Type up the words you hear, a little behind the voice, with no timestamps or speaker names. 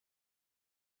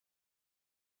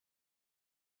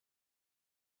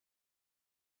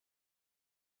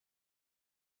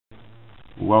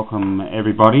Welcome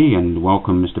everybody, and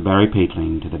welcome Mr. Barry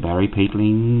Peatling to the Barry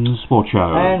Peatling Sports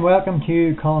Show. And welcome to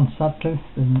you, Colin Sutcliffe,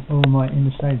 and all my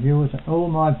interstate viewers, and all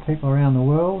my people around the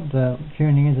world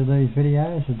tuning into these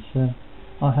videos.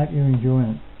 I hope you're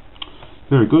enjoying it.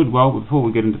 Very good. Well, before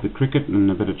we get into the cricket and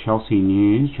a bit of Chelsea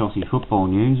news, Chelsea football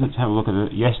news, let's have a look at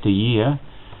it. Yesteryear.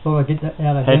 Thought I'd get that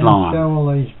out of headline. And show all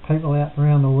these people out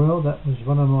around the world. That was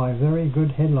one of my very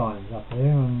good headlines up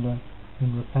there in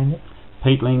Rapana.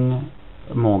 Peatling,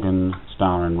 Morgan,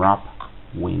 Star and Rupp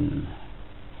win.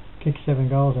 Kicked 7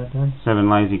 goals that day. 7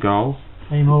 lazy goals.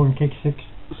 E. Morgan kicked 6.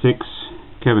 6.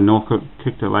 Kevin Norfolk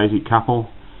kicked a lazy couple,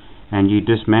 and you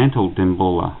dismantled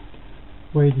Dimbula.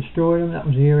 We destroyed them. That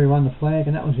was the year he won the flag,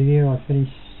 and that was the year I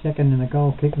finished second in the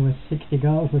goal kicking with 60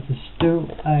 goals, which is still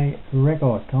a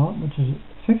record, Colin, which is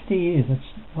 50 years.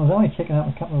 I was only checking up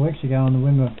a couple of weeks ago on the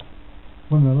Wimmera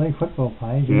League football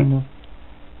page, and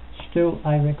still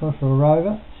a record for a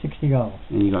rover, 60 goals.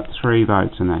 And you got 3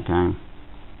 votes in that game.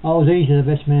 I was easily the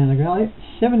best man in the ground.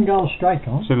 7 goals straight,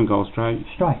 Colin. 7 goals straight?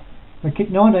 Straight. We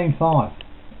kicked 19-5.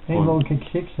 Edward kicked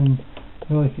 6 and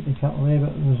Billy kicked a couple there,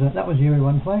 but that was the year we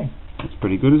won the flag. That's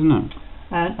pretty good, isn't it?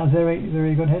 And a very,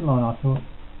 very good headline, I thought.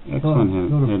 Excellent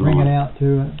headline. Bring it out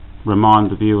to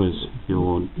remind the viewers of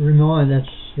your... I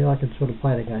could sort of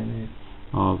play the game there.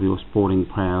 Of your sporting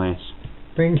prowess.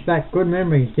 Brings back good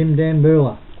memories, Dim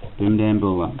Dambula. Dim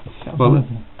Dambula. Well,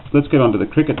 let's get on to the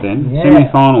cricket then. Yeah.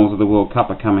 Semi-finals of the World Cup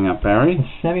are coming up, Barry. The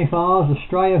semi-finals,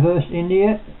 Australia versus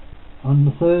India on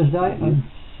the Thursday on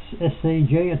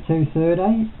SCG at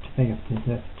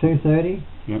 2:30.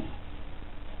 Yep.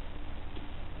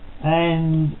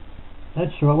 And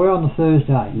that's right, we're on the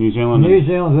Thursday. New Zealand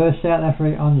versus South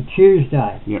Africa on the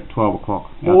Tuesday. Yep, 12 o'clock.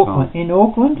 Auckland. In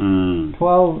Auckland?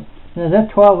 12. Now, is that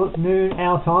 12 noon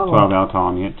our time? 12 our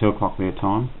time, yeah. 2 o'clock their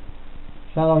time.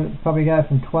 So they'll probably go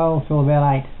from 12 till about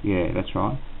 8. Yeah, that's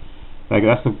right.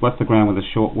 That's the ground with the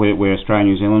short where Australia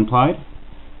and New Zealand played.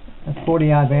 A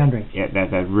 40-yard boundary. Yeah,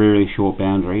 that really short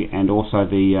boundary, and also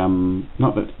the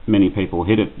not that many people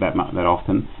hit it that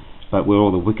often, but where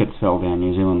all the wickets fell down,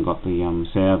 New Zealand got the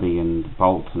Southey and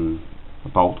Bolt and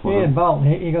Bolt. Yeah, Bolt.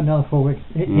 He got another 4 wickets.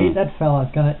 That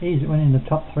fella he's went in the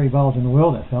top 3 bowlers in the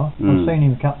world. That fella. I've seen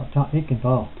him a couple of times. He can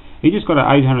bowl. He just got an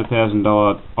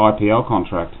 $800,000 IPL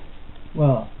contract.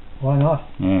 Well, why not?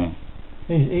 Yeah.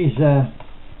 He's a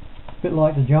bit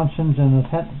like the Johnsons and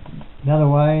the other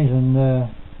ways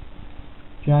and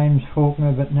James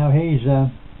Faulkner, but no, he's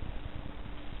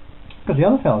because the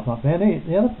other fella's not bad.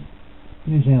 The other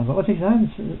New Zealand, what's his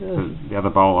name? The other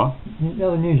bowler. The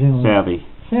other New Zealand. Southey.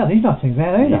 He's not too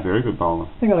bad either. He's a very good bowler.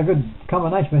 They've got a good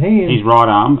combination, but he is... He's right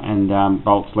arm and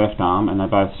Bolt's left arm, and they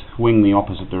both swing the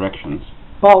opposite directions.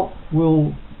 Bolt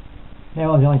will...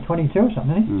 Now he's only 22 or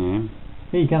something, isn't he? Yeah.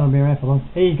 He's going to be around for long.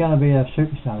 He's going to be a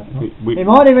superstar. He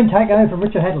might even take over from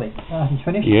Richard Hadley after he's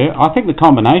finished. Yeah, I think the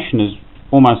combination is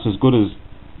almost as good as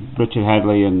Richard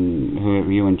Hadley and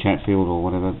whoever, you and Chatfield or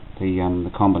whatever,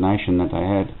 the combination that they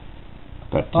had.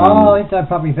 But, I think they're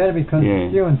probably better because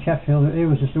you and Chatfield, he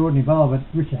was just an ordinary bowler, but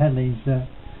Richard Hadley's...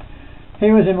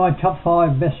 he was in my top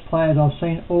 5 best players I've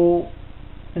seen all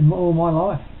my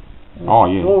life. Oh,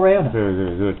 yeah. All rounder. Very,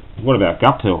 very good. What about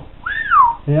Guptill?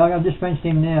 Yeah, I've just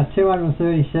mentioned him now.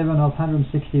 237 of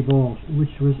 160 balls,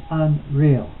 which was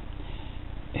unreal.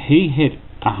 He hit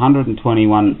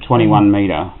 21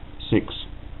 metre 6.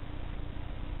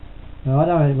 No, I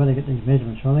don't know where they get these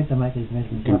measurements from. I think they make these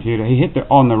measurements computer. Up. He hit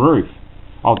on the roof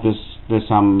of this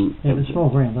yeah, the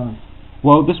small ground, don't they?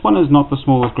 Well, this one is not the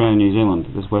smallest ground in New Zealand.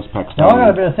 This Westpac Stadium. Now,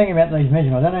 I've got a bit of thinking about these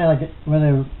measurements. I don't know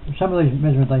whether some of these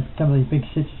measurements, some of these big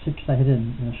six they hit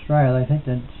in Australia, they think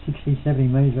they're 60, 70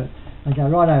 metres, but they go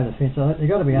right over the fence. So they've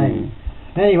got to be 80.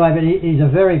 Anyway, but he's a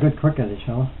very good cricketer, this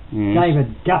fella. Yes.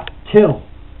 David Guptill.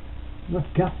 Not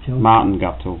Guptill. Martin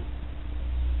Guptill.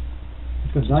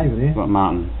 It's got David here. Got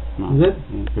Martin. Is it?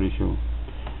 Yeah, pretty sure.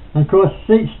 And of course,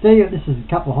 Steve, this is a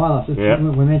couple of highlights. Yeah,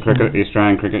 cricket, the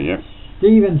Australian cricket, yep.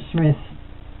 Stephen Smith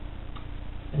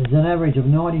is an average of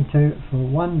 92 for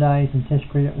 1 day in Test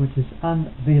cricket, which is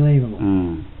unbelievable.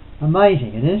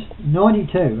 Amazing, it is.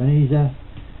 92, and he's a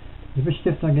bit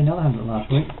stiff to get another 100 last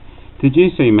week. Did you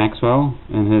see Maxwell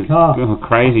and his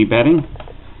crazy batting?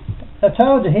 I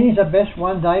told you, he's the best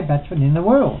 1 day batsman in the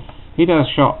world. He does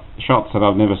shots that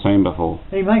I've never seen before.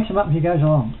 He makes them up as he goes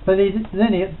along. But the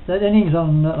innings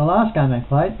on the last game they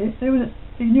played,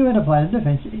 he knew how to play the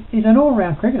defence. He's an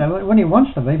all-round cricketer when he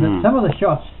wants to be, but some of the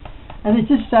shots, and it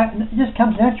just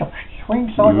comes natural.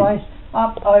 Swing sideways,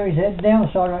 up over his head, down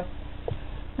the sideways.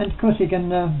 And of course he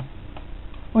can,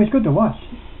 he's good to watch.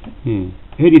 Yeah.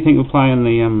 Who do you think will play in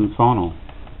the final?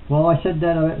 Well, I said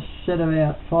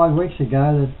about 5 weeks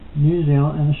ago that New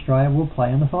Zealand and Australia will play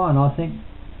in the final. I think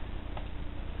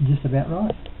just about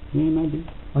right. Yeah, maybe.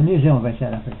 Well, New Zealand beat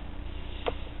South Africa.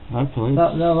 Hopefully.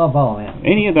 They'll bowl them out.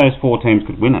 Any of those 4 teams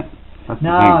could win it. That's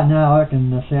No, I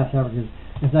reckon South Africa.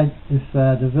 If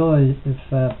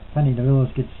Penny de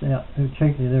Villiers gets out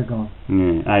cheaply, they're gone.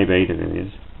 Yeah, A.B. de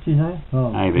Villiers. What's his name?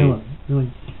 Oh, A.B.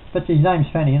 Really. But his name's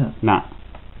Fanny, isn't it? No.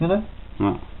 You know?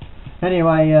 No.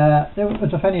 Anyway, there was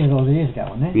a Fanny de Villiers years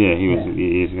ago, wasn't there? Yeah, he was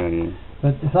years ago, yeah.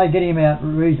 But if they get him out,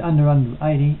 he's under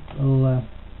 80, well,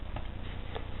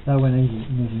 they'll win easy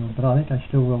in New Zealand. But I think they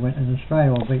still will win, and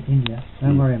Australia will beat India.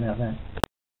 Don't worry about that.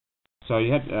 So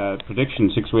you had a prediction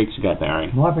 6 weeks ago,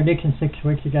 Barry. My prediction 6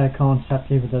 weeks ago,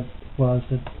 concept was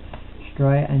that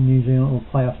Australia and New Zealand will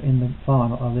play off in the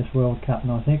final of this World Cup,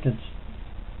 and I think it's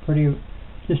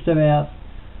just about,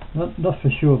 not for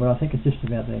sure, but I think it's just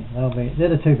about there. They're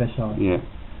the 2 best sides. Yeah.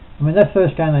 I mean, that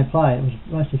first game they played, it was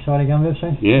the most exciting game I've ever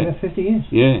seen in about 50 years.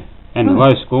 Yeah. And the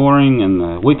low scoring and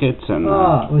the wickets and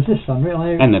it was just unreal.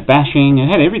 And the bashing, it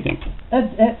had everything.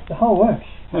 The whole works.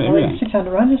 Had everything. 600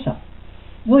 runs or something.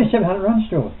 There's only 700 runs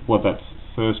scored. What, that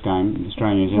first game,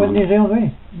 Australia New Zealand? New Zealand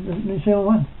won. New Zealand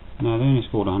won. No, they only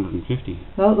scored 150.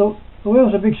 No, the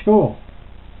Wales a big score.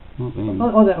 Not them.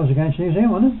 Oh, that was against New Zealand,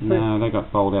 wasn't it? No, they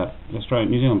got bowled out. New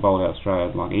Zealand bowled out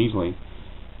Australia like easily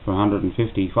for 155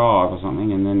 or something,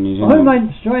 and then New Zealand.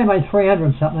 Australia made 300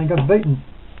 and something. They got beaten.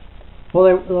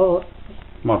 Well,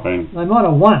 might have been. They might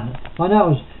have won. I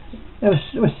know it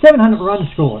was 700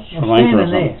 runs scored. Sri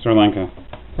Lanka.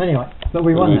 Anyway, but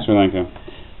we won that. Sri Lanka.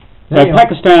 So anyway,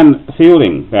 Pakistan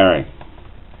fielding, Barry.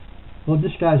 Well,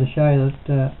 this goes to show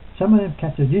that some of them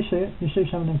catches. Did you see it? Did you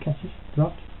see some of them catches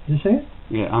dropped? Did you see it?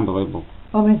 Yeah, unbelievable.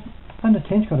 I mean, under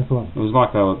 10's got to call them. It was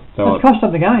like they were. That's cost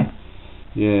them the game.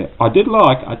 Yeah, I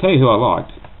tell you who I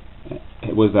liked.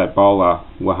 It was that bowler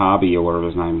Wahabi or whatever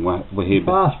his name. Wahib.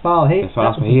 Fast bowler.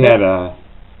 He had a.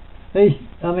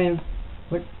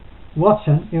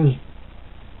 Watson.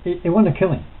 He wanted to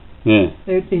kill him. Yeah.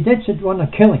 He dead set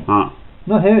wanted to kill him.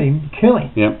 Not hurt him, kill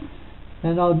him. Yep.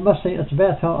 And I must say, it's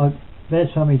about time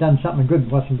he done something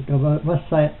good, Watson, because I must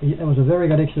say it was a very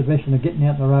good exhibition of getting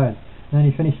out the road. And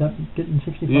he finished up getting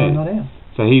 65 not out.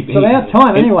 So about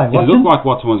time anyway, Watson. It looked like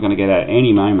Watson was going to get out at any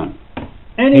moment.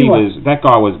 That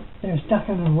guy was... He was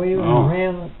ducking and weaving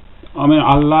around. I mean,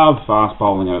 I love fast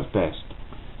bowling at its best.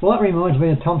 Well, that reminds me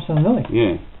of Thompson and Lilly.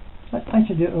 Yeah. They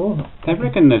should do it all. They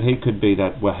reckon that he could be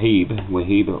that Wahib,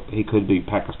 he could be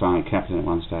Pakistani captain at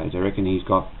one stage. I reckon he's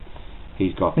got a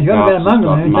bit of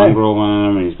mongrel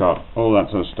in him, he's got all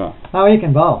that sort of stuff. Oh, he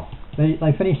can bowl.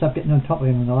 They finished up getting on top of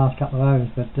him in the last couple of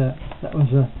overs, but that was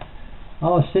I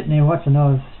was sitting there watching.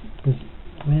 Because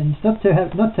it's not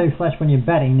too flash when you're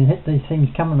batting. You hit these things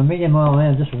coming a million mile an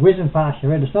hour, just whizzing past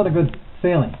your head. It's not a good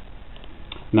feeling.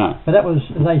 No. But that was,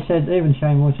 as they said, even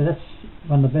Shane Warne said, that's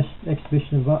one of the best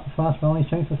exhibitions of fast bowling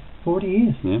he's seen for 40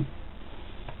 years. Yeah.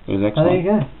 It was excellent. So there you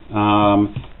go.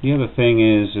 The other thing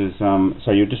is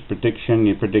so you're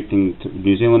predicting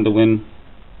New Zealand to win.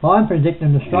 I'm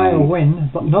predicting Australia will win,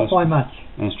 but not by much.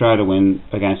 And Australia to win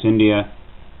against India.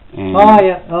 And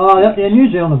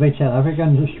New Zealand will beat South Africa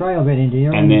and Australia will beat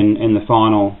India. And then in the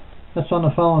final... That's on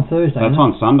the following Thursday. That's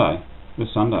on Sunday.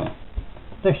 This Sunday.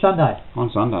 Next Sunday. On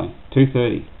Sunday.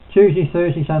 2:30. Tuesday,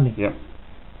 Thursday, Sunday. Yep.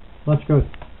 Well, that's good.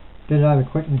 Get it over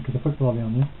quick because the football will be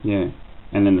on there. Yeah.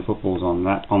 And then the football's on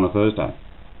the Thursday.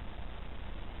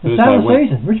 The start of the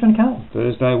season. Richmond Carlton.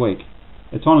 Thursday week.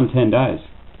 It's on in 10 days.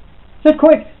 Is that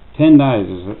quick? 10 days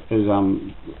is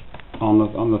on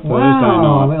the Thursday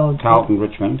night. Well, Carlton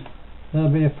Richmond.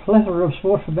 There'll be a plethora of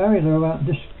sport for Barry. They'll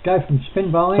just go from spin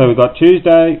bowling. So we've got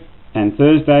Tuesday and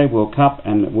Thursday World Cup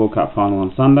and the World Cup final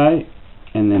on Sunday,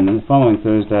 and then the following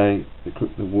Thursday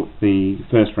the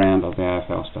first round of the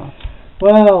AFL starts.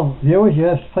 Well, viewers, you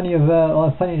have plenty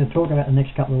to talk about the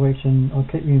next couple of weeks, and I'll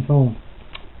keep you informed.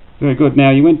 Very good. Now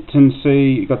you went and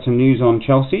you got some news on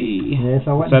Chelsea. Yes,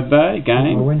 I went Saturday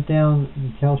game. I went down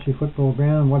the Chelsea football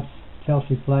ground and watched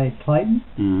Chelsea play Clayton.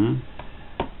 Mm-hmm.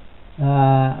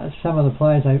 Some of the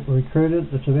players they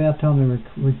recruited. It's about time they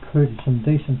recruited some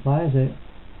decent players.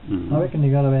 I reckon they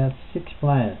got about 6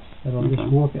 players that'll just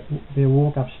be a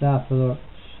walk-up start for the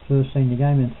first senior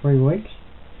game in 3 weeks.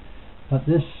 But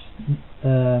this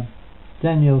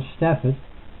Daniel Stafford,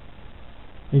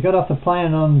 he got off the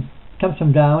plane comes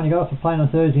from Darwin. He got off the plane on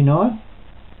Thursday night.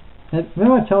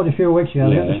 Remember I told you a few weeks ago,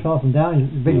 they got this fellow from Darwin,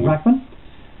 he's a big ruckman.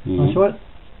 I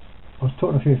was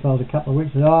talking to a few fellas a couple of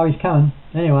weeks ago. He's coming.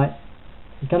 Anyway,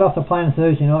 he got off the plane on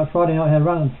Thursday night. Friday night, had a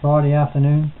run on Friday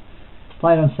afternoon.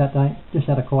 Played on Saturday. Just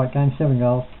had a quiet game, 7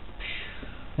 goals.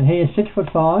 And he is 6'5".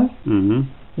 Mm-hmm.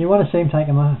 You want to see him take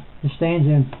him off. He stands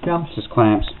there and jumps. Just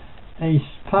clamps. He's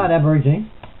part Aborigine.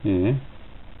 Yeah.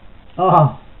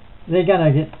 Oh, they're going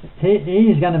to get...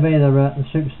 He's going to be the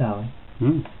superstar.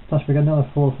 Mm. Plus we've got another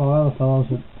 4 or 5 other fellows.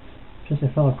 Just a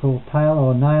fellow called Taylor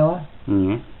or Naylor.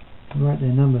 Mm. I wrote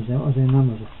their numbers down. What was their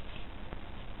numbers?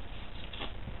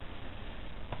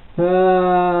 He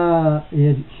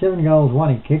had 7 goals,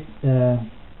 1 he kicked.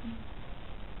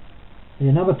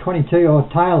 Number 22, or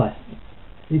Taylor.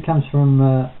 He comes from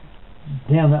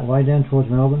down that way, down towards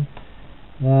Melbourne.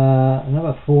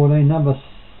 Number 14, number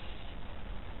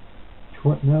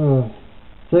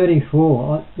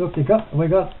 34. Look, we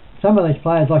got some of these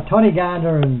players like Toddy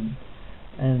Gardner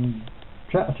and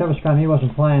Travis Graham. He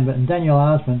wasn't playing, but Daniel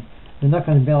Arsman, they're not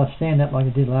going to be able to stand up like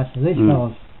they did last year. These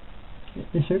fellas,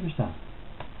 they're superstars.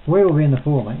 We will be in the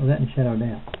 4, mate, without any shadow of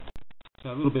doubt. So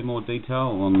a little bit more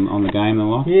detail on the game and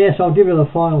like. Yes, I'll give you the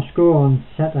final score on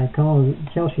Saturday.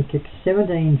 Chelsea kicked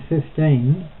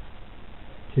 17-15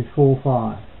 to 4-5.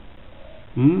 Wow.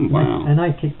 And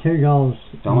they kicked 2 goals.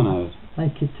 Dominated. They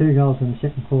kicked 2 goals in the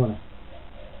second quarter.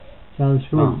 So they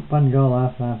scored 1 goal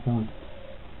after half time.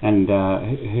 And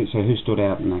who stood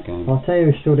out in that game? I'll tell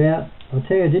you who stood out. I'll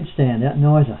tell you who did stand out.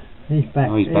 Nizer. He's back.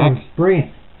 Oh, he's back. Was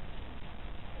brilliant.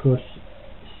 Of course,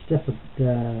 Stafford,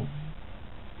 yeah.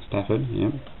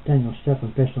 Daniel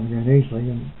Stafford best on the ground easily,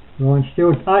 and Ryan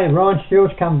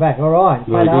Stewart's come back. All right,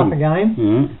 played half a game.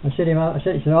 Yeah. I said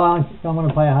he said, I want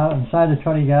to play a half, and so did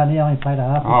Trotty Gardner. He only played a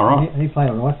half. Oh, right. He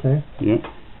played all right too. Yeah.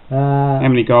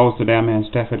 How many goals did our man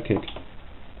Stafford kick?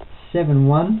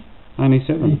 7-1. Only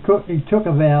 7. He took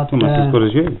about. Almost as good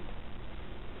as you.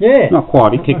 Yeah. Not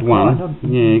quite. He kicked 1.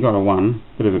 Yeah, he got a 1.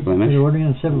 Bit of a blemish. Bit of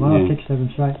ordinary, 7-1. I kicked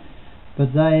 7 straight,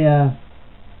 but they.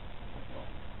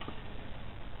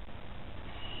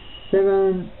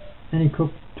 7, and he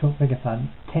took 10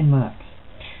 marks.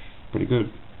 Pretty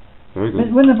good. Very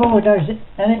good. When the ball goes,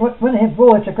 when the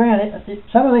ball hits the ground,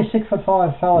 some of these 6'5"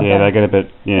 fellas. Yeah, they get a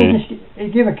bit. Yeah. He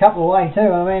give a couple away too.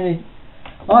 I mean,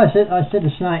 I said to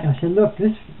Snake, I said, look,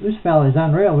 this fella is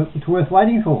unreal. It's worth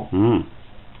waiting for. Mm.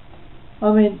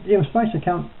 I mean, he was supposed to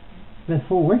come about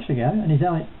 4 weeks ago, and he's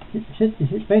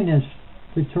been in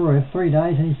Victoria 3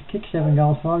 days, and he's kicked 7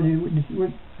 goals, 5, and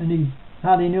he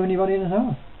hardly knew anybody in the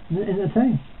side. In the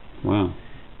team. Wow.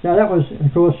 So that was,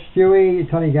 of course, Stewie,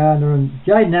 Toddy Gardner, and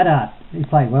Jaden Addart. He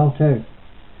played well too.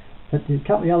 But a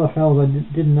couple of the other fellas I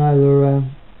didn't know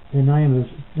their name was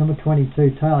number 22,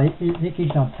 Taylor.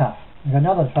 He's not tough. We've got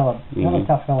another tough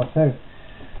fella too.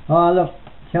 Oh, look,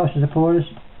 Chelsea supporters,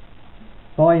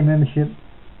 buy your membership,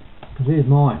 because here's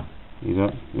mine.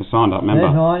 You're signed up member.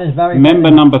 There's mine. It's very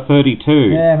member number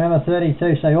 32. Yeah, member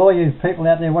 32. So all you people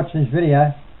out there watching this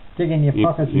video, dig in your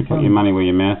pockets. You put your money where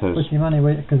your mouth is. Put your money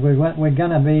where, because we're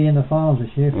going to be in the finals this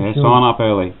year. For sure. Sign up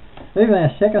early. Even our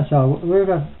second side, we're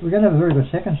going to have a very good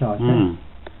second side too.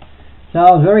 So I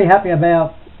was very happy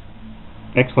about.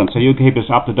 Excellent. So you'll keep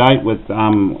us up to date with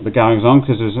the goings on,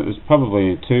 because there's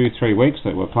probably 2-3 weeks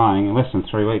that we're playing, less than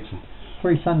 3 weeks.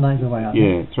 3 Sundays away. I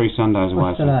think. Yeah, 3 Sundays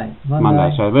away. What's today?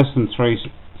 Monday. So less than 3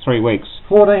 weeks.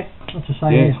 14th. What's to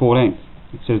say? Yeah, 14th.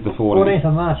 It says the 14th. 14th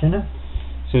of March, isn't it?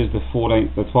 Says the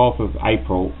 14th, the 12th of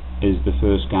April is the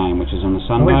first game, which is on the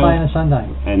Sunday. We're playing a Sunday,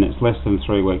 and it's less than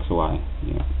 3 weeks away.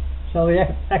 Yeah. So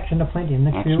the action aplenty in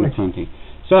the next few weeks. Action aplenty.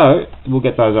 So we'll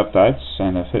get those updates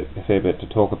and a fair bit to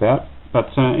talk about.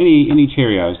 But any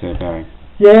Cheerios there, Barry?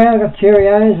 Yeah, I've got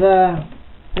Cheerios.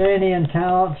 Annie and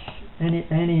Carla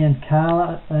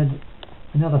had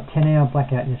another 10-hour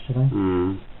blackout yesterday.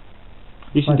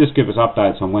 You should just give us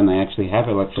updates on when they actually have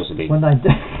electricity. When they do.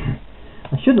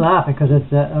 I shouldn't laugh because it's.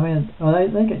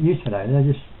 They get used to it. They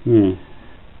just.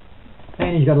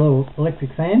 Annie's got a little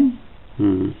electric fan,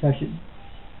 so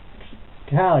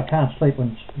Carla can't sleep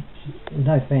when there's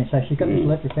no fan. So she's got this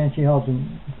electric fan. She holds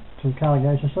them till Carla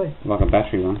goes to sleep. Like a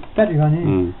battery one. Battery one,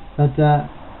 yeah. But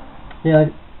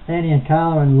Annie and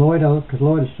Carla and Lloyd, because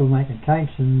Lloyd is still making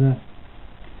cakes, and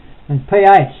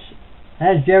P8.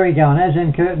 How's Jerry going? How's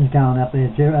them curtains going up there?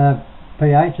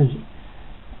 P8 is.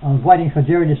 I was waiting for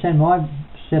Jerry to send my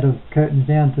set of curtains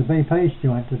down to BP's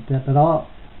joint, but I'll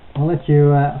let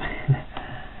you.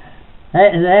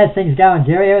 How's things going,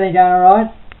 Jerry? Everything going all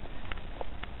right?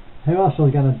 Who else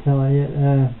was going to tell you?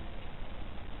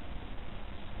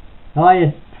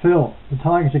 Phil. The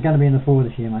Tigers are going to be in the 4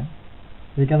 this year, mate.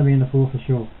 They're going to be in the 4 for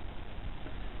sure.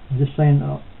 I've just seen.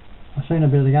 I've seen a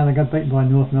bit of the game. They got beaten by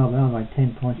North Melbourne, only by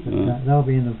 10 points, but they'll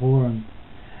be in the 4. And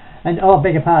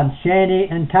beg your pardon, Shandy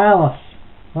and Carlos.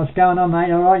 What's going on,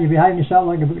 mate? All right, you behaving yourself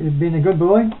like you've been a good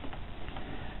boy.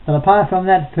 But apart from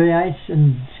that, PH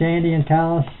and Shandy and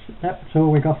Carlos, that's all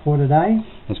we got for today.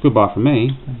 That's goodbye from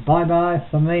me. Bye bye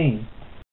for me.